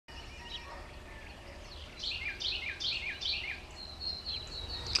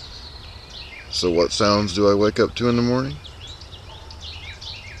So what sounds do I wake up to in the morning?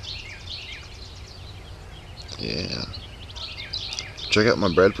 Yeah. Check out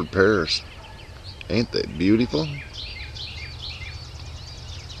my Bradford pears. Ain't they beautiful?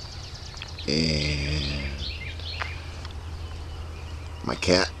 And my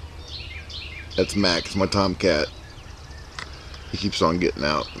cat. That's Max, my tomcat. He keeps on getting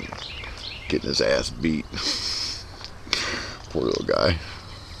out and getting his ass beat. Poor little guy.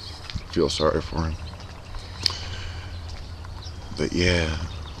 Feel sorry for him. But yeah,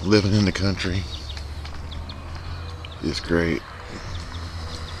 living in the country is great.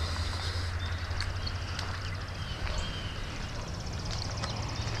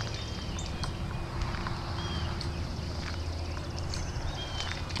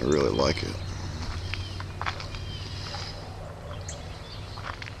 I really like it.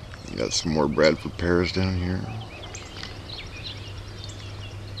 Got some more Bradford pears down here.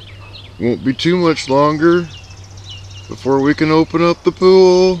 Won't be too much longer before we can open up the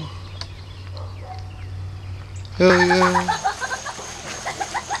pool. Hell yeah. Hey,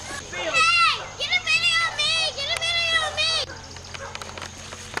 get a video of me! Get a video of me!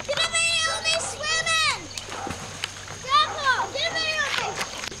 Get a video of me swimming! Grandpa, get a video of me!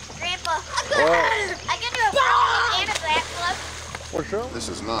 Grandpa, I can do a front and a back flip. For sure. This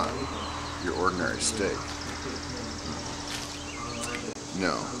is not your ordinary steak.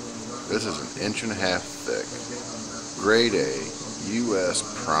 No, this is 1.5 inches thick, grade A, U.S.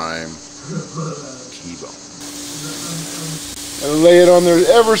 prime T-bone. And lay it on there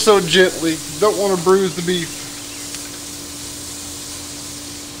ever so gently. Don't want to bruise the beef.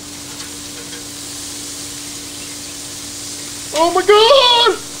 Oh my God!